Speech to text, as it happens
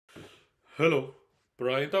Hello,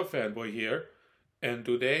 Brian the Fanboy here, and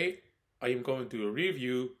today I am going to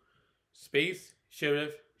review Space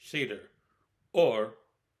Sheriff Shader, or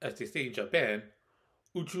as they say in Japan,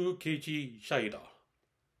 Uchuu Keiji Shaida.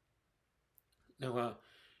 Now,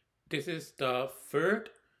 this is the third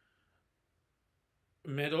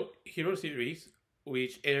Metal Hero series,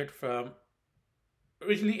 which originally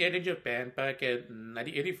aired in Japan back in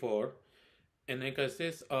 1984, and it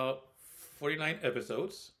consists of 49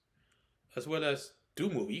 episodes, as well as two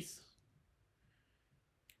movies.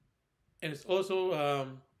 And it's also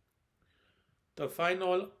the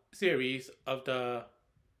final series of the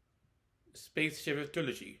Space Sheriff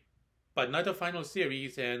trilogy, but not the final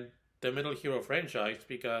series in the Metal Hero franchise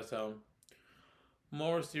because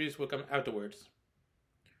more series will come afterwards.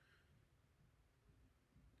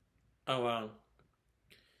 Oh,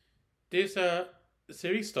 this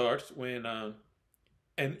series starts when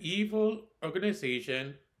an evil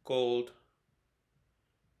organization called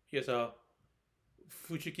yes,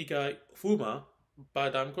 Fujikigai Fuma,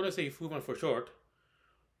 but I'm gonna say Fuma for short.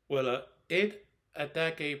 Well, it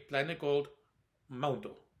attacked a planet called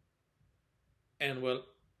Mounto, and well,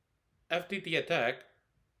 after the attack,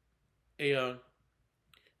 a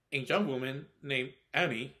young woman named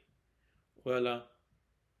Annie, well,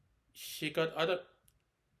 she got out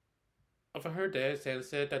of her desk and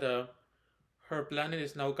said that her planet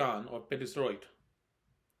is now gone or been destroyed,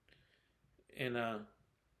 and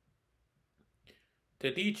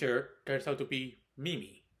the teacher turns out to be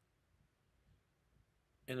Mimi,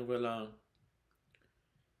 and well,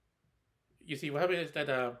 you see what happened is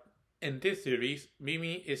that in this series,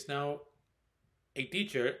 Mimi is now a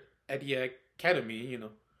teacher at the academy,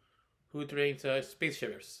 who trains space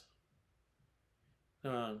sheriffs.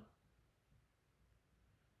 Um,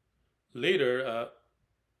 Later,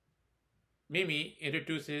 Mimi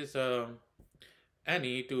introduces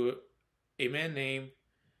Annie to a man named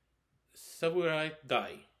Saburai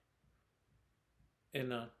Dai.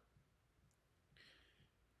 And,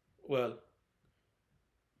 well,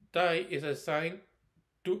 Dai is assigned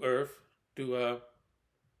to Earth to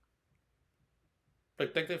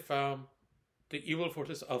protect it from the evil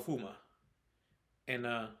forces of Fuma. And,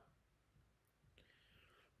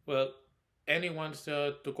 well, Annie wants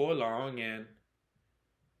to go along and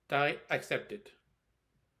Dai accepted.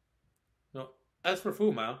 Now, as for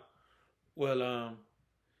Fuma, well,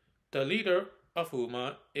 the leader of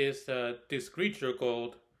Fuma is this creature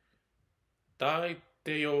called Dai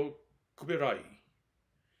Deo Kubirai.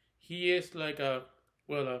 He is like a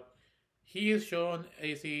well, he is shown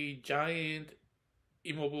as a giant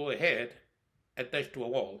immobile head attached to a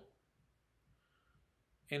wall,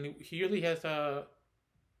 and he usually has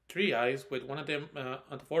three eyes with one of them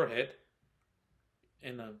on the forehead,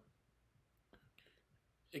 and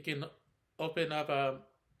it can open up,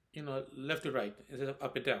 left to right instead of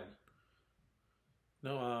up and down.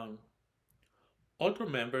 Now, other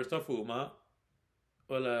members of Uma,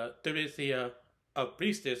 well, there is a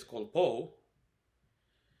priestess called Po.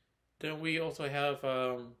 Then we also have,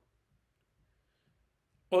 oh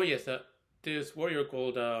yes, this warrior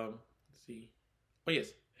called, let's see, oh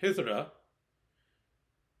yes, Hizra.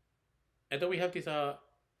 And then we have these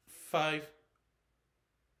five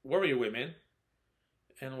warrior women,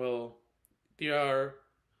 and well, they are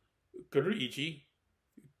Kuruichi,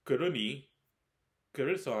 Kuruni,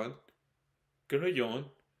 Kurusan, Kuruyon,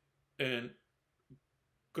 and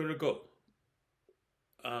Kurugo.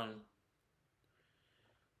 Um,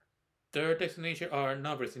 their designation are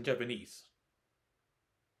numbers in Japanese.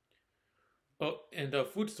 Oh, and the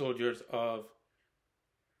foot soldiers of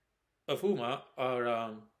Afuma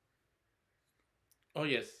are, oh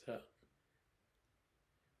yes,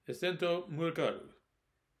 Sento Murgaru.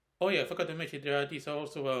 Oh yeah, I forgot to mention there are these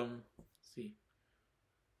also, let's see,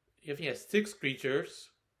 you have six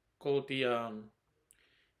creatures called the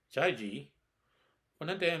Jaiji. One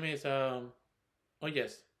of them is, oh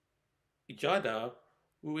yes, Ijada,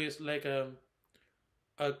 who is like a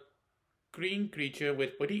green creature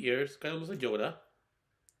with pointy ears, kind of looks like Yoda.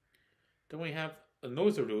 Then we have a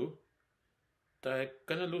Nozaru that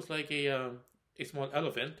kind of looks like a small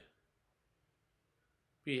elephant.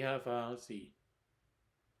 We have, let's see,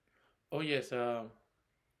 oh yes,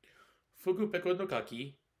 Fukupeko no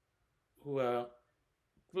Kaki, who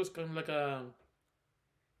looks kind of like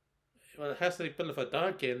well, has a bit of a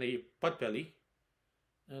dark and a pot belly.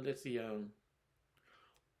 Let's see,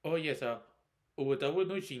 oh yes, Uwatawa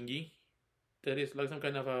no Shingi, that is like some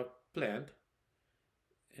kind of a plant.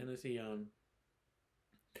 And let's see,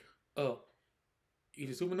 oh,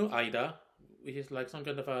 Irizumu no Aida, which is like some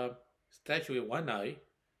kind of a statue with one eye.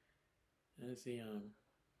 And let's see,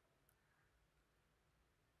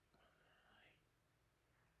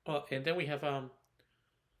 Oh, and then we have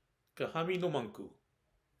Kahami no Manku,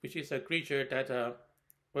 which is a creature that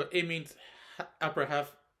well, it means upper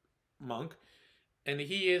half monk, and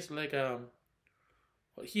he is like well,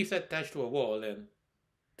 he's attached to a wall, and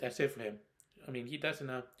that's it for him. I mean, he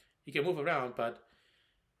doesn't he can move around, but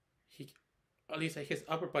he at least his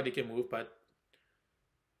upper body can move. But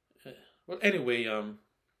well, anyway,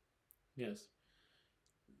 yes.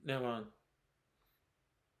 Now on,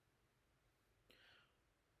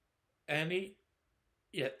 Annie,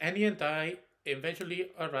 yeah, Annie and I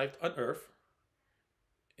eventually arrived on Earth,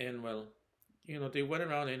 and well, they went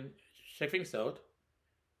around and checked things out.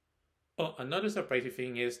 Oh, another surprising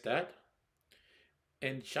thing is that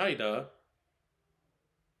in Shaida,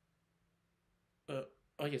 uh,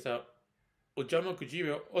 oh yes, Ojama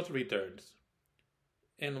Kujiro also returns,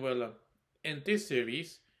 and well, in this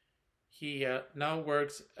series, he now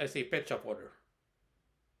works as a pet shop owner.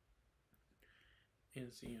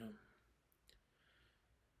 And see,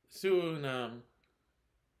 soon,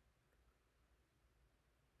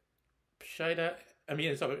 Shaida,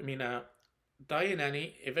 Dai and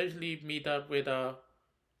Annie eventually meet up with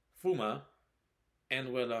Fuma,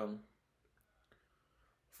 and well,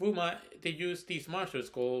 Fuma, they use these monsters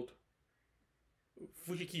called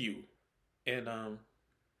Fujikiyu, and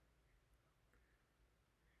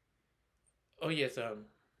oh yes,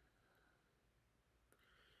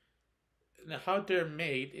 now how they're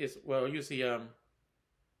made is, well, you see,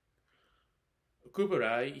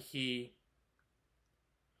 Kuburai, he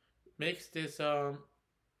makes this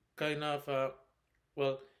kind of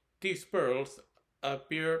well, these pearls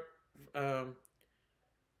appear um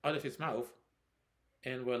out of his mouth,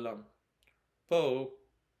 and well, Po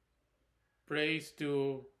prays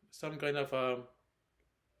to some kind of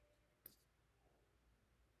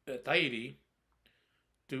deity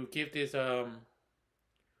to give this pearl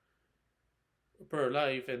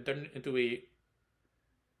life and turn it into a,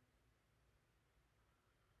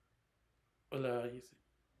 well,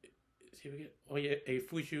 see if we get, oh yeah, a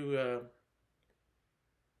Fushu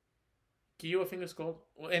Kyo, I think it's called.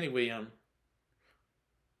 Well, anyway,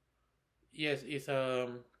 yes, it's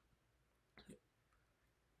and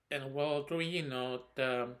while throwing in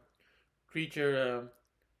the creature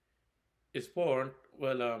is born,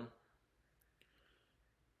 well,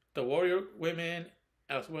 the warrior women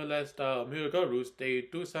as well as the Miragarus, they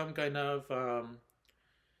do some kind of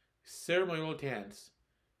ceremonial dance.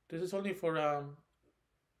 This is only for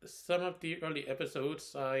some of the early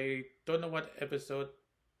episodes. I don't know what episode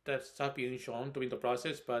that's not being shown during the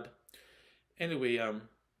process, but anyway,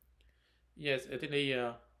 yes, and then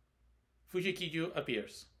the Fujikiju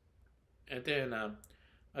appears, and then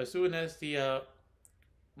as soon as the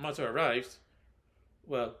monster arrives,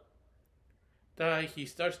 well, he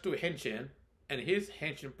starts to henshin, and his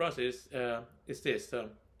henshin process is this.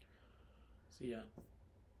 See,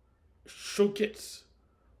 Shokits.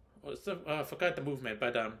 Well, I forgot the movement,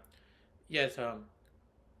 but yes,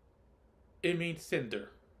 it means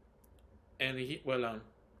cinder, and he, well,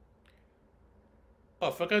 oh,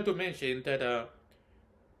 I forgot to mention that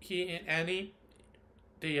he and Annie,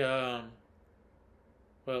 they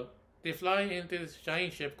well, they fly in this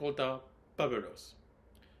giant ship called the Barbaros.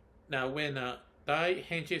 Now, when Dai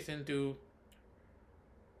henches into,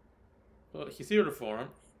 well, his zero form,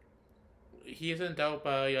 he is endowed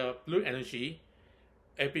by blue energy.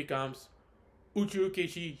 It becomes Uchuu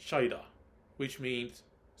Keiji Shaida, which means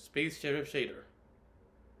Space Sheriff Shaider.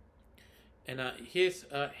 And his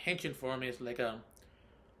henshin form is like a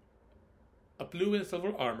blue and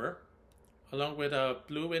silver armor, along with a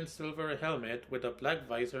blue and silver helmet with a black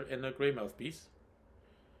visor and a gray mouthpiece.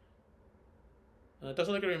 That's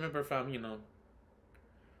all I can remember from,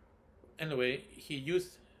 Anyway, he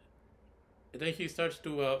used. Then he starts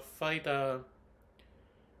to fight the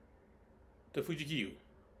Fujikyu.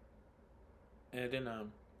 And then,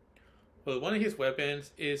 well, one of his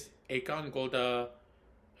weapons is a gun called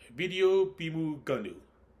Video Bimu Ganu.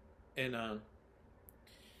 And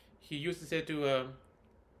he uses it to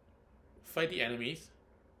fight the enemies.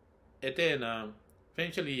 And then,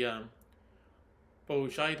 eventually,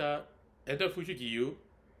 both Shaida and the Fujikyu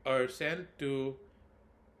are sent to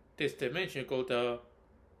this dimension called the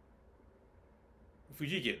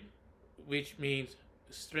Fujigin, which means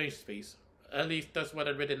strange space. At least that's what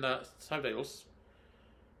I read in the subtitles.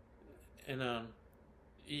 And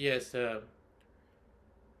yes,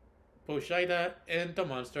 both Shaida and the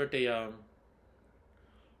monster, they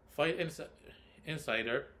fight inside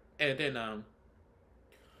her, and then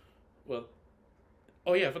well,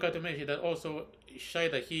 oh yeah, I forgot to mention that also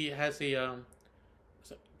Shaida, he has a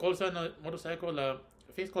calls on a motorcycle. I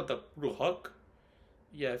think it's called the Ruhawk.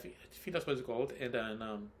 Yeah, I think that's what it's called. And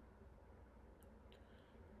then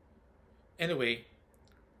Anyway,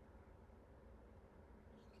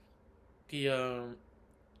 the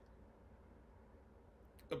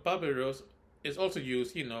Barbaros is also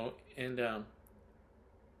used, in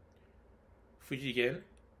Fujigen.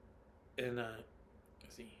 And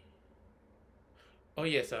let's see. Oh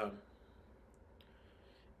yes,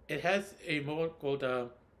 it has a mode called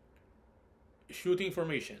shooting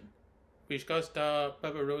formation, which caused the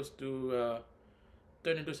Barbaros to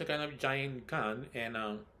turn into some kind of giant gun. And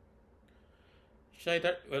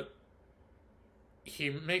Shaider, well,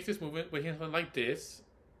 he makes this movement with his hand like this,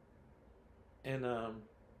 and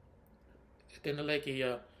then like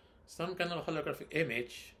a some kind of holographic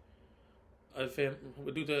image of him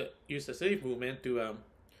would use the save movement to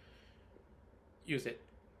use it,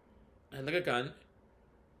 and like a gun,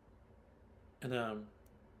 and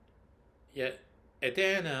yeah, and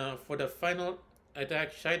then for the final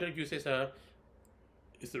attack, Shaider uses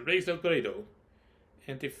is the Raise of Grado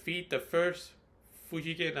and defeat the first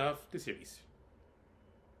Fujigen of the series.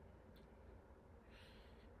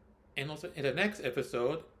 And also in the next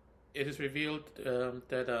episode, it is revealed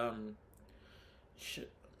that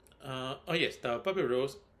oh yes, the Puppy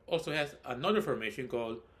Rose also has another formation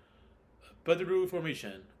called Badaru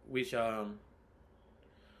formation, which got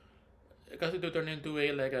to turn into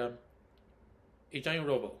a giant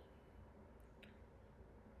robot.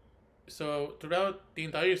 So throughout the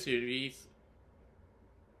entire series,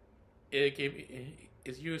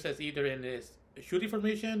 is used as either in this shooting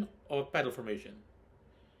formation or battle formation.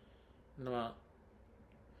 Now,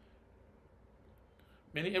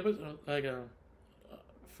 many episodes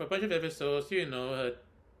for a bunch of episodes, they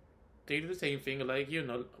do the same thing.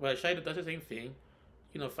 Well, Shaida does the same thing.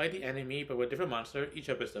 Fight the enemy but with different monster each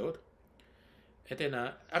episode. And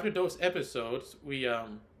then after those episodes, we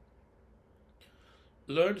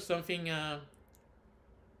learned something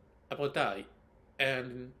about Dai,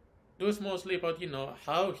 and it was mostly about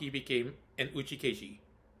how he became an Uchi Keiji,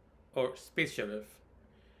 or space sheriff.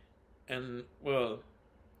 And well,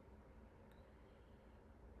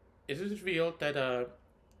 it is revealed that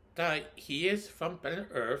Dai, he is from planet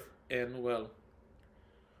Earth, and well,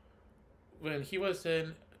 when he was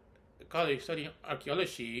in college studying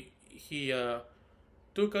archaeology, he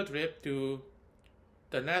took a trip to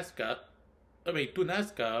the Nazca, to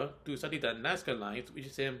Nazca to study the Nazca lines, which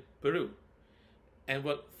is in Peru. And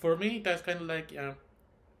well, for me, that's kind of like an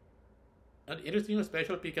interesting or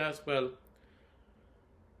special because, well,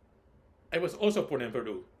 I was also born in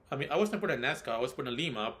Peru. I mean, I wasn't born in Nazca, I was born in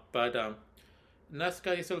Lima, but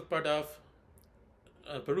Nazca is still part of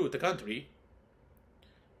Peru, the country.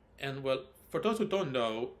 And well, for those who don't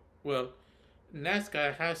know, well,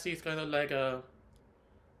 Nazca has these kind of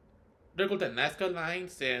they're called the Nazca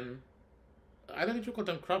lines, and I don't know if you call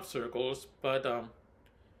them crop circles, but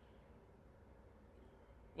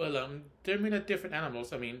they're made of different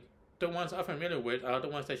animals. I mean, the ones I'm familiar with are the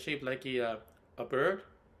ones that shape like a bird,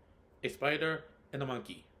 a spider, and a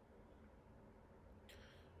monkey.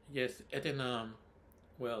 Yes, and then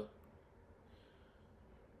well,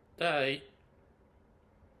 Dai,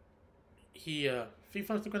 he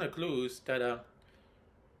found some kind of clues that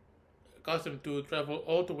caused him to travel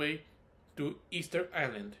all the way to Easter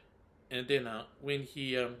Island, and then when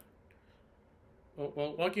he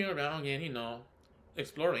while walking around and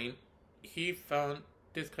exploring, he found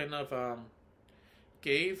this kind of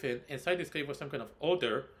cave, and inside this cave was some kind of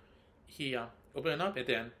altar. He opened it up, and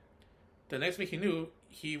then the next thing he knew,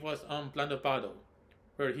 he was on Plan of Battle,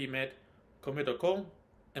 where he met Komedoko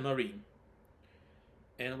and Marine.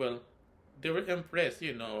 And well, they were impressed,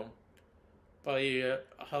 by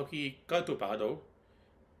how he got to battle,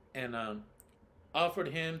 and offered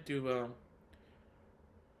him to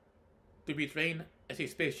be trained as a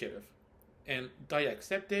space sheriff. And Dai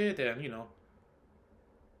accepted, and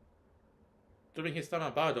during his time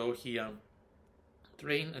at battle, he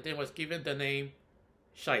trained and then was given the name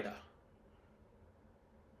Shaida.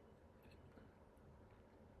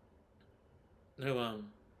 Now,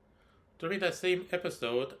 during that same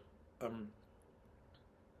episode,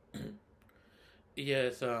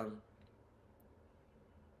 yes,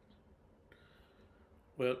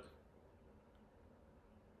 well,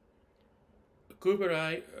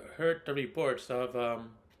 Kuberai heard the reports of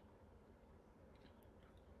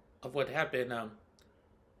what happened.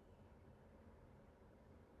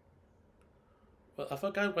 Well, I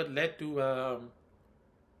forgot what led to.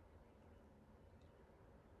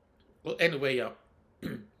 Well, anyway,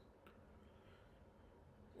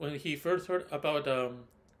 when he first heard about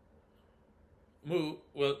Mu,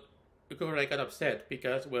 well, Kuberai got upset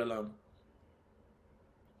because, well,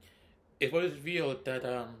 it was revealed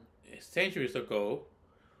that centuries ago,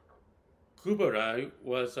 Kuberai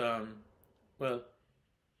was well,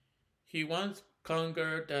 he once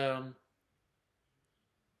conquered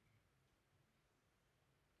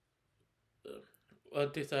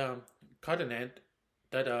this continent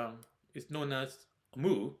that is known as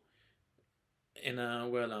Mu, and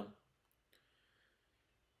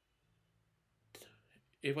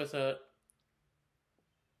it was a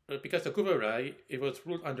because the Kuvarai it was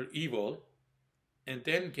ruled under evil, and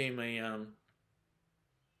then came a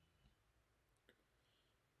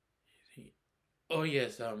oh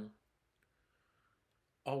yes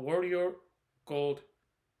a warrior called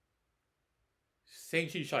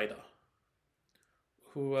Senshi Shaida,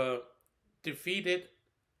 who defeated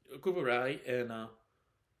Kuvarai and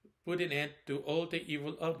put an end to all the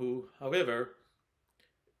evil of Mu. However,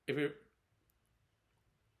 it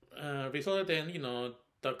resulted in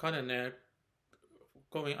the continent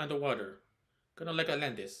going underwater, kind of like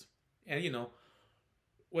Atlantis. And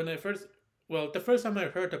when I first, well, the first time I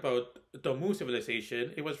heard about the Mu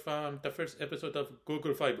civilization, it was from the first episode of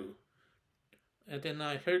Google Faibu, and then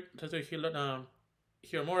I heard to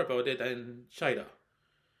hear more about it in Shaida.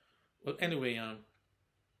 Well, anyway,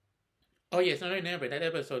 oh yes, I remember that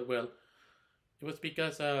episode. Well, it was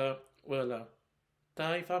because Tai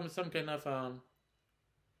found some kind of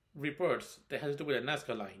reports that has to do with the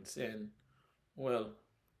Nazca lines, and well,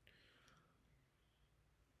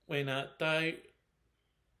 when Tai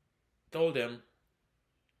told them,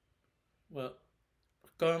 well,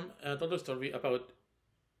 come and told the story about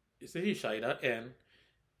City Shaida, and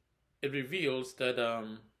it reveals that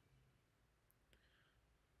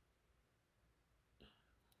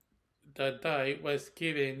that Dai was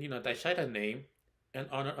given the Shaida name in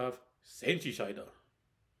honor of Senshi Shaida.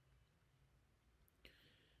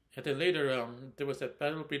 And then later, there was a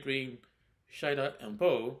battle between Shaida and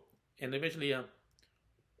Po, and eventually,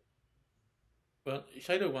 well,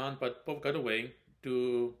 Shaida won, but Po got away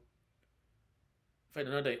to fight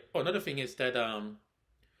another. Oh, another thing is that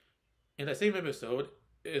in the same episode,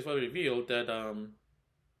 it was revealed that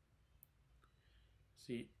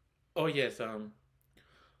see, oh yes,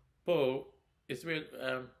 Po is real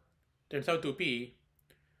turns out to be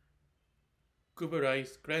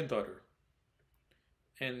Kuburai's granddaughter,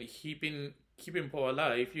 and keeping Po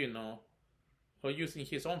alive, or using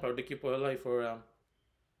his own power to keep Po alive for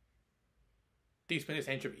these many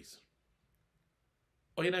centuries.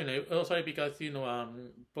 Oh, oh, sorry, because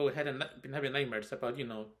Po had been having nightmares about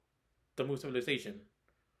the Mu civilization.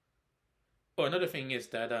 Oh, another thing is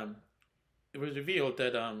that it was revealed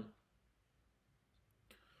that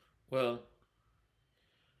well,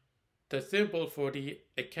 the symbol for the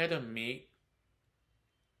academy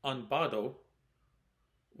on Bado,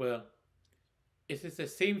 well, it is the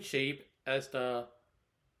same shape as the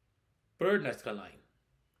bird Nazca line.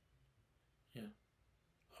 Yeah,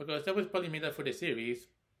 because that was probably made up for the series,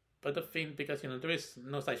 but the thing because there is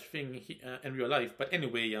no such thing in real life. But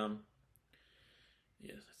anyway,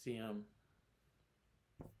 yes, see let's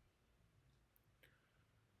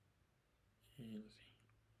see.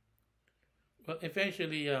 Well,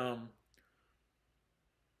 eventually the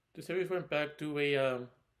series went back to a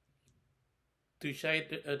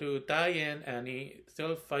to Diane and he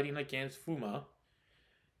still fighting against Fuma,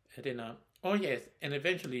 and then oh yes, and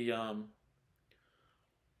eventually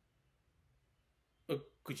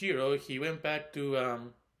Kujiro he went back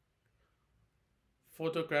to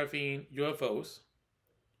photographing UFOs,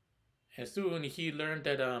 and soon he learned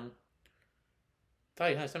that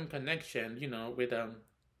Tai has some connection, with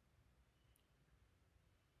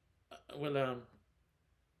well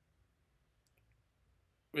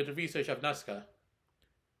with the research of Nazca,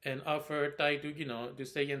 and offered Tai to to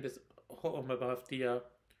stay in this home above the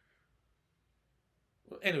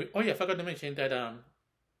anyway. Oh yeah, I forgot to mention that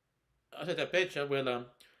after the picture, well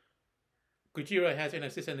Kujiro has an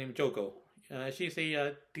assistant named Joko. She's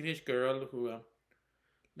a teenage girl who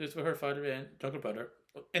lives with her father and younger brother.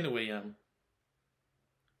 Anyway,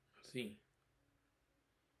 let's see.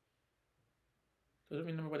 So let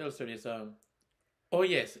me remember what else there is. Oh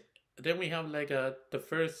yes, then we have like the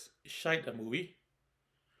first Shaida movie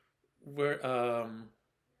where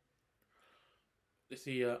let's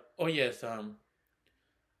see. Oh yes,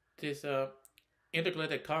 this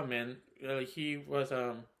intergalactic comment. He was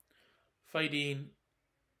fighting.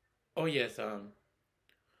 Oh yes,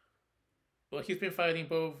 well he's been fighting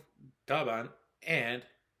both Daban and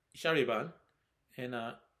Shariban, and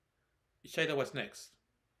Shaida was next,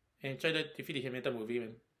 and Shaida defeated him in the movie.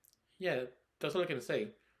 And yeah, that's all I can say.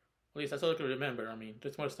 At least that's all I can remember. I mean,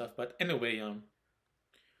 there's more stuff, but anyway,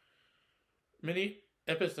 many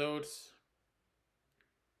episodes.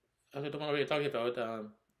 I don't know what we're talking about.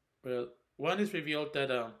 Well, one is revealed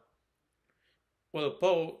that well,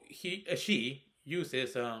 Poe she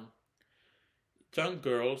uses young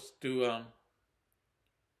girls to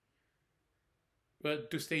well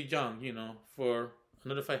to stay young, for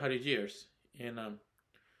another 500 years, and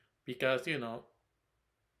because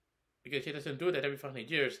because she doesn't do that every 500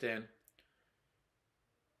 years, then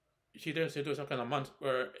she turns into some kind of monster,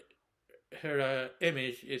 where her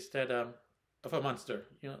image is that of a monster,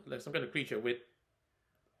 like some kind of creature with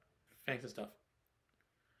fangs and stuff.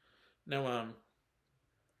 Now,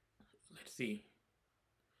 let's see.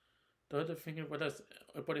 The other thing, what else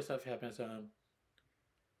stuff happens?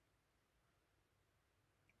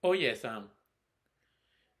 Oh yes, so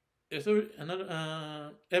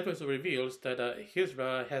another episode reveals that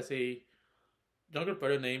Hizra has a younger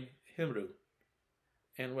brother named Himru,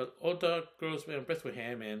 and well, all the girls were impressed with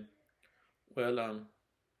him, and well,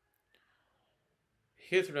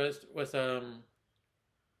 Hizra was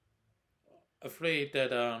afraid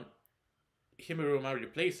that Himuru might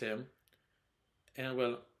replace him, and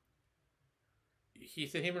well, he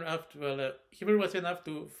said Himuru was enough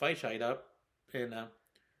to fight Shaida, and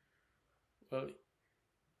well,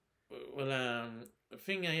 I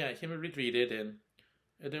think yeah, Himuru retreated, and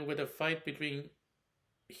then with a fight between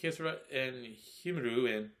Hizra and Himuru,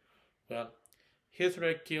 and well,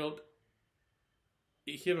 Hizra killed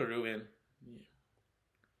Himuru, and yeah,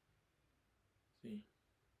 see,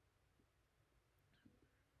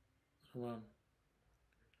 well,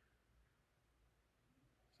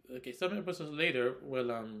 okay, some episodes later,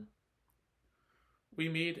 well, we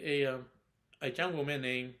meet a young woman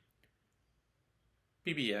named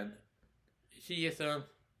BBN. She is I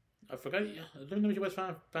forgot. I don't know if she was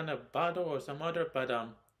from a bottle or some other, but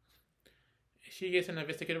she is an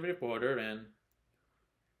investigative reporter, and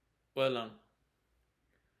well,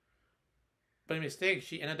 by mistake,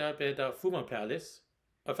 she ended up at the Fuma Palace.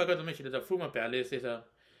 I forgot to mention that the Fuma Palace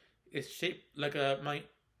is shaped like a my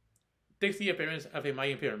takes the appearance of a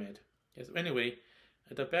Mayan pyramid. Yes. Anyway,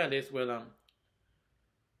 at the palace, well,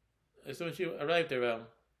 so when she arrived there,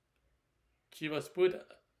 she was put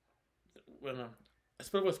well, a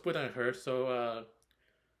spell was put on her, so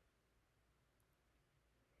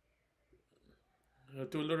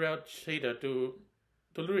to lure out Shaida to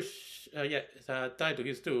lure tied to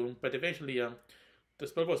his tomb. But eventually, the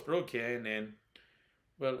spell was broken, and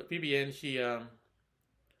well, BBN she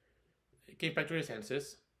came back to her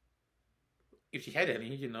senses, if she had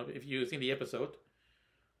any, if you've seen the episode.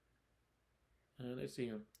 Let's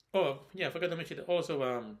see. Oh yeah, I forgot to mention that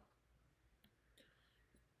also.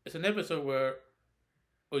 It's an episode where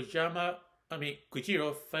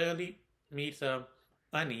Kujiro finally meets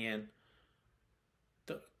Annie, and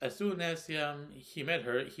as soon as he met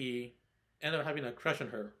her, he ended up having a crush on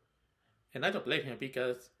her. And I don't blame him,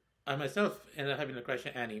 because I myself ended up having a crush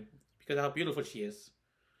on Annie because of how beautiful she is.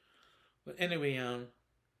 But anyway,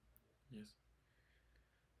 yes.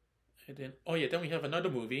 And then, oh yeah, then we have another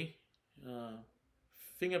movie,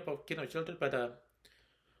 thing about Kid of Children, but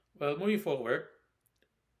well, moving forward,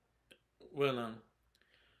 well,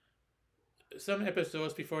 some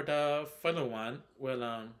episodes before the final one,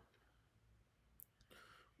 well,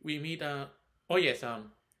 we meet, oh yes,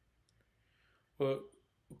 well,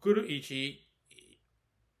 Guru Ichi,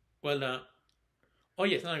 well, oh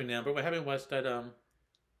yes, now I remember what happened was that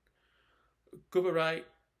Kuburai's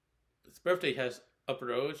birthday has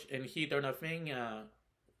approached, and he done a thing. I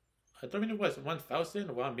don't know if it was 1,000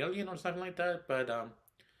 or 1,000,000 or something like that, but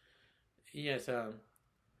yes,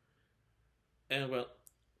 and well,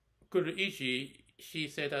 Kuruichi, she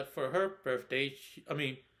said that for her birthday,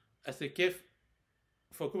 as a gift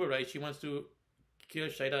for Kuburai, she wants to kill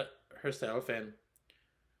Shaida herself, and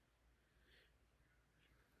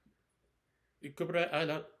Kuburai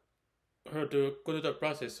allowed her to go through the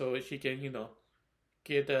process so she can,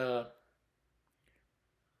 get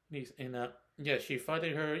these, and yeah, she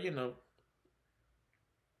funded her,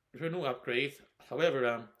 her new upgrades.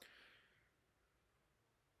 However,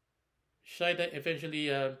 Shaida eventually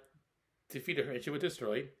defeated her, and she was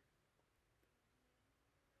destroyed.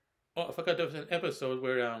 Oh, I forgot there was an episode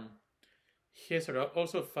where Hizra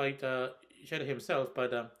also fight Shaida himself,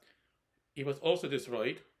 but he was also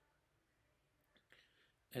destroyed.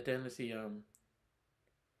 And then let's see,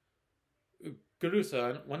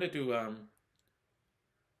 Guru-san wanted to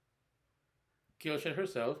kill Shaida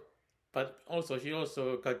herself, but also she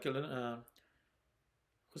also got killed.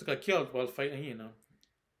 Also got killed while fighting.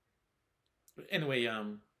 Anyway,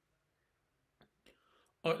 oh,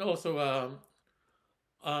 and also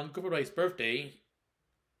on Kuburai's birthday,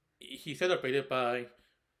 he celebrated by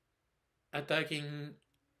attacking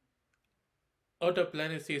other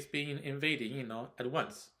planets he's being invading, at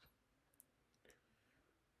once.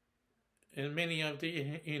 and many of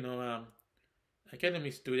the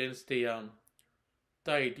academy students they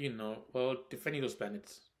died while defending those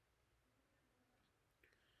planets.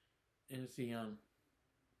 And see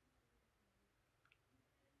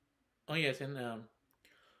oh yes, and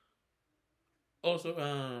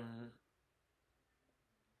also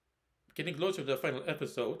getting closer to the final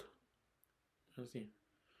episode. Let's see.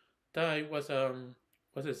 Tai was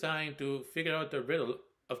assigned to figure out the riddle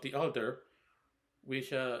of the altar,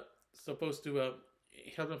 which supposed to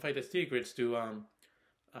help him find the secrets to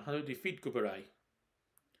how to defeat Kuburai.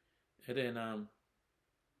 And then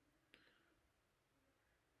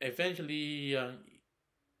eventually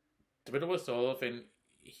the riddle was solved, and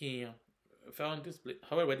he found this.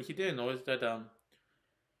 However, what he didn't know is that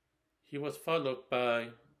he was followed by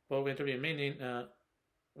both the remaining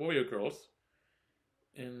warrior girls,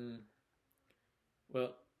 and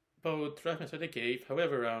well, both trapped inside the cave.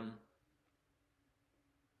 However,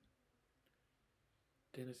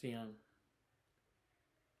 then see on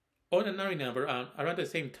another number around the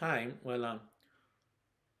same time, well,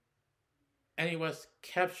 Annie was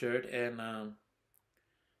captured and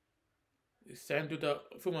sent to the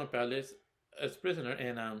Fuma Palace as prisoner,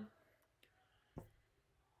 and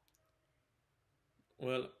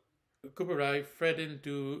well, Kuburai threatened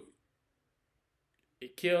to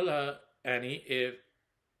kill Annie if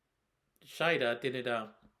Shaida didn't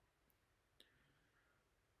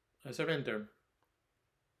surrender.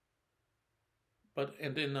 But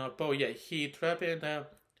and then oh yeah, he trapped and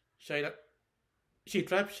Shaida. She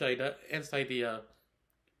trapped Shaida inside the uh,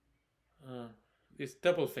 this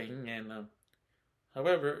double thing, and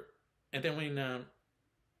however, and then when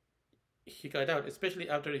he got out, especially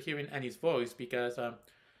after hearing Annie's voice, because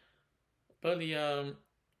probably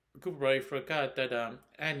Kubrick forgot that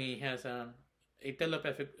Annie has a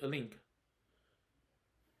telepathic link,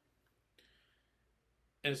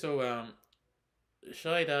 and so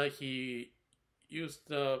Shaida he used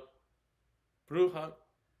the Bruja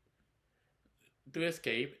to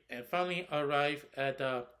escape and finally arrive at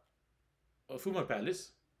the Fuma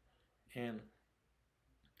Palace. And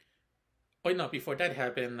oh no, before that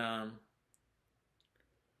happened,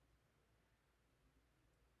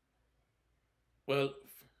 well,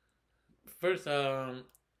 first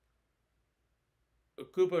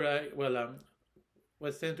Kuburai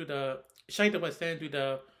was sent to the Shaida was sent to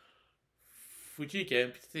the Fuji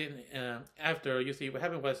camp. After you see what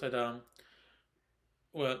happened was that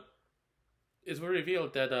well, it was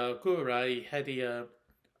revealed that Kuburai had a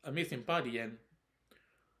missing body, and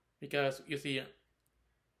because you see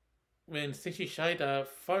when Seishi Shaida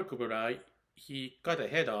fought Kuburai, he cut the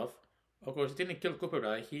head off. Of course, he didn't kill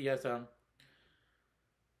Kuburai. He has the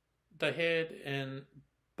head and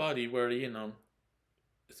body were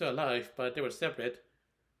still alive, but they were separate.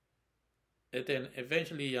 And then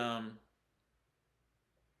eventually,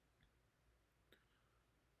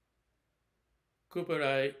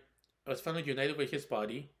 Kuburai was finally united with his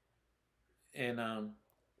body, and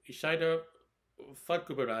Shaider fought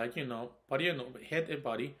Kuburai, body and head and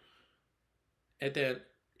body, and then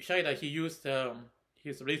Shaida he used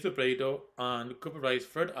his razor blade on Kuburai's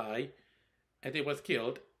third eye, and it was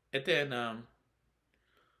killed. And then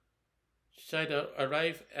Shaida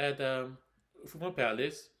arrived at Fuma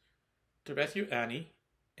Palace to rescue Annie,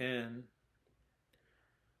 and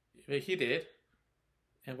he did.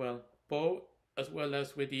 And well, Bo, as well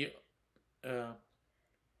as with the uh,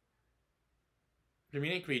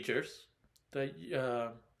 remaining creatures,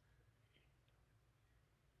 the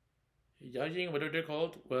Yajing, whatever they're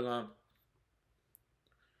called, well,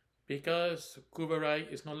 because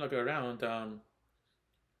Kuburai is no longer around,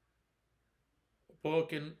 Bo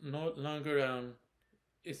can no longer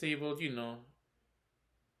is able, to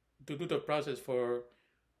do the process for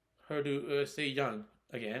her to stay young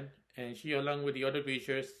again, and she, along with the other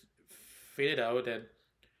creatures, faded out, and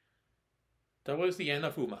that was the end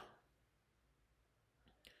of Uma.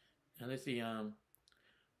 And let's see,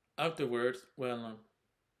 afterwards, well,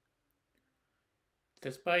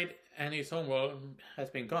 despite Annie's homeworld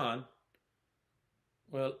has been gone,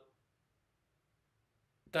 well,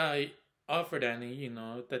 Dai offered Annie,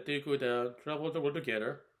 that they could travel the world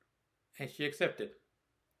together, and she accepted.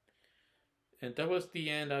 And that was the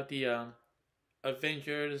end of the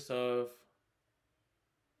adventures of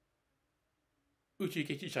Uchi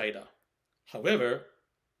Keiji Shaida. However,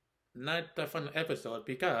 not the final episode,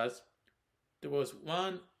 because there was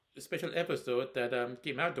one special episode that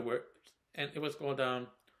came afterwards, and it was called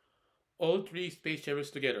All Three Space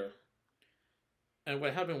Sheriffs Together. And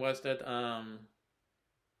what happened was that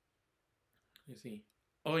you see,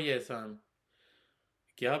 oh yes,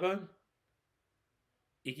 Gyaban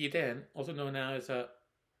Ikiden, also known as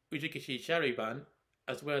Uchikishi Shariban,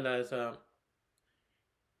 as well as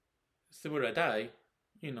Sumura Dai,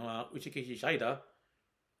 Uchikishi Shaida,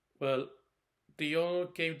 well, they all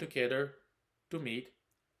came together to meet.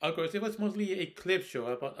 Of course, it was mostly a clip show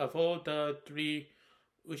about of all the three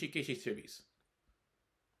Uchikishi series.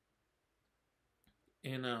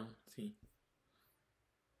 And see,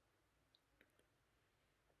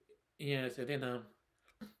 yes, and then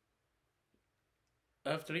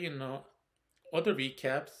after other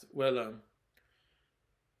recaps, well,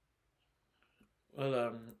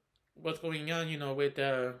 what's going on, with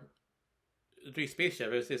three space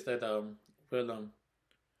shuttles is that well,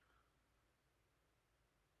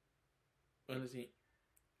 let's see.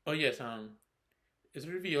 Oh yes, it's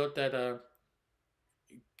revealed that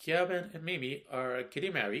Kiab and Mimi are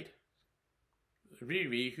getting married.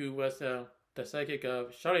 Riri, who was the psychic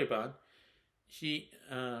of Shariban, she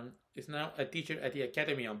is now a teacher at the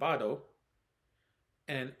academy on Bado,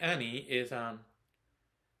 and Annie is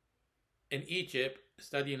in Egypt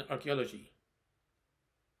studying archaeology.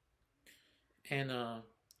 And a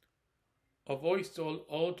voice told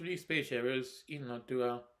all three space sharers,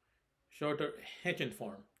 to shorter Henshin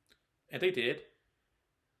form, and they did.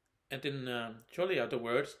 And then shortly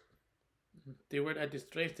afterwards, they were at this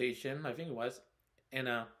train station, I think it was,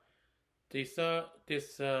 and they saw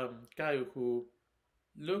this guy who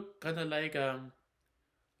looked kind of like a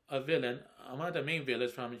villain, one of the main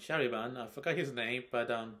villains from Shariban. I forgot his name, but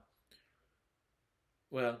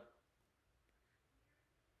well,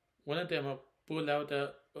 one of them pulled out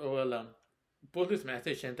pulled this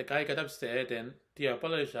message, and the guy got upset and they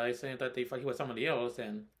apologized, saying that they thought he was somebody else,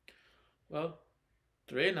 and well,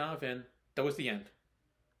 true enough, and that was the end.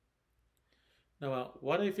 Now,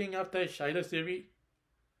 what I think after Shaider series,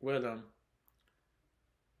 well,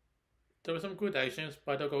 there were some good actions,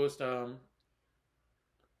 but of course, the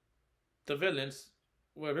villains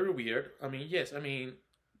were very weird. I mean, yes, I mean,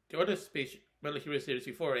 the other space Metal Hero series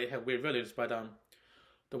before it had weird villains, but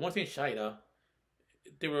the ones in Shaida,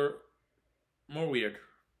 they were more weird.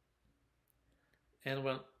 And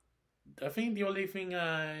well, I think the only thing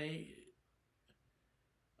I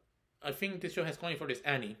think this show has going for is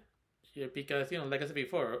Annie, yeah, because like I said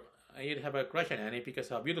before, I have a crush on Annie because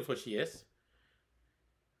how beautiful she is.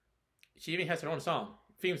 She even has her own song,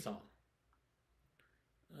 theme song.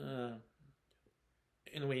 Uh,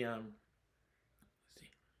 anyway, let's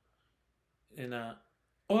see, and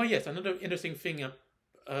oh yes, another interesting thing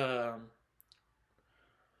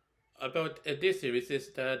about this series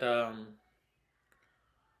is that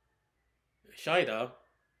Shaida,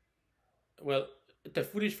 well, the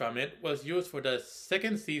footage from it was used for the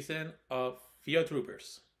second season of Fear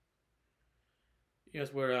Troopers.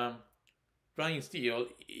 Yes, where Brian Steele,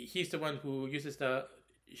 he's the one who uses the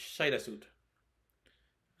Shaida suit.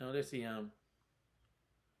 Now let's see. And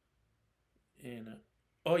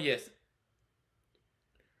oh yes,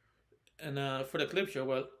 and for the clip show,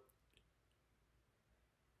 well,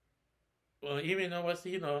 even though it was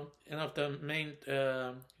one of the main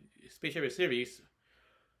special series,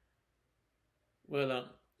 well,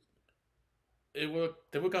 they will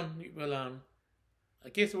come. Well, I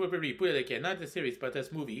guess it will be rebooted again, not the series, but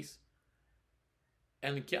as movies.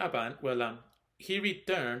 And Kyaban, well, he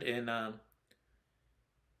returned in a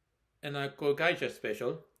Kogaija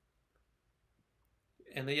special,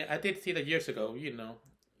 and yeah, I did see that years ago,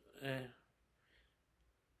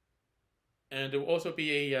 and there will also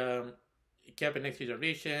be a Kyaban Next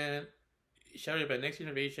Generation, Shariban Next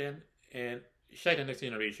Generation, and Shaida Next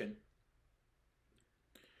Generation.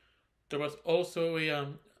 There was also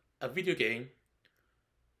a video game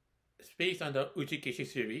based on the Uchikishi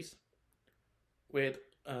series with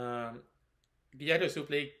the actors who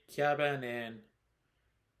played Kyaban and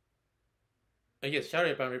yes,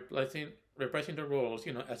 Shariban reprising the roles,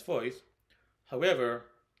 as voice. However,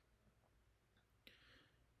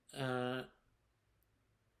 the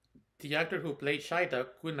actor who played Shaida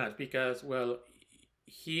could not because, well,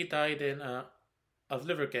 he died of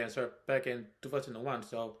liver cancer back in 2001.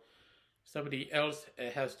 So somebody else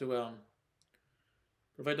has to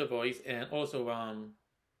provide the voice, and also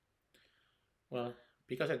well,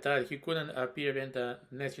 because of that, he couldn't appear in the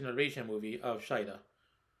Next Generation movie of Shaida.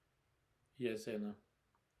 Yes, and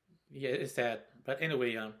yeah, it's sad. But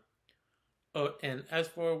anyway, oh, and as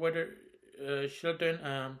for whether children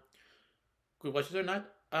could watch it or not,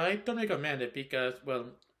 I don't recommend it because, well,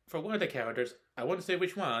 for one of the characters, I won't say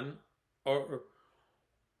which one or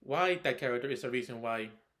why that character is the reason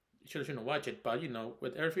why children shouldn't watch it. But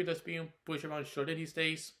with everything that's being pushed around children these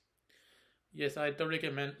days, yes, I don't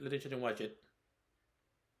recommend letting children watch it.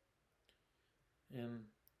 And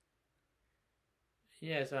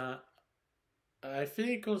yes, I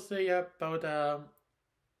think I'll say about the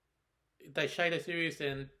Shaida series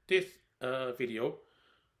in this video.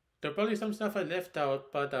 There are probably some stuff I left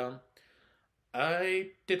out, but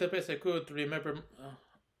I did the best I could to remember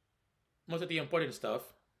most of the important stuff.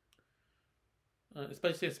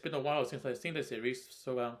 Especially since it's been a while since I've seen the series.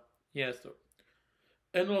 So yeah. So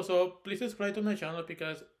and also please subscribe to my channel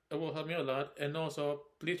because it will help me a lot. And also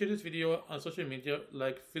please share this video on social media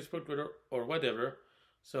like Facebook, Twitter, or whatever.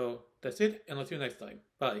 So that's it, and I'll see you next time.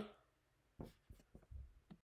 Bye.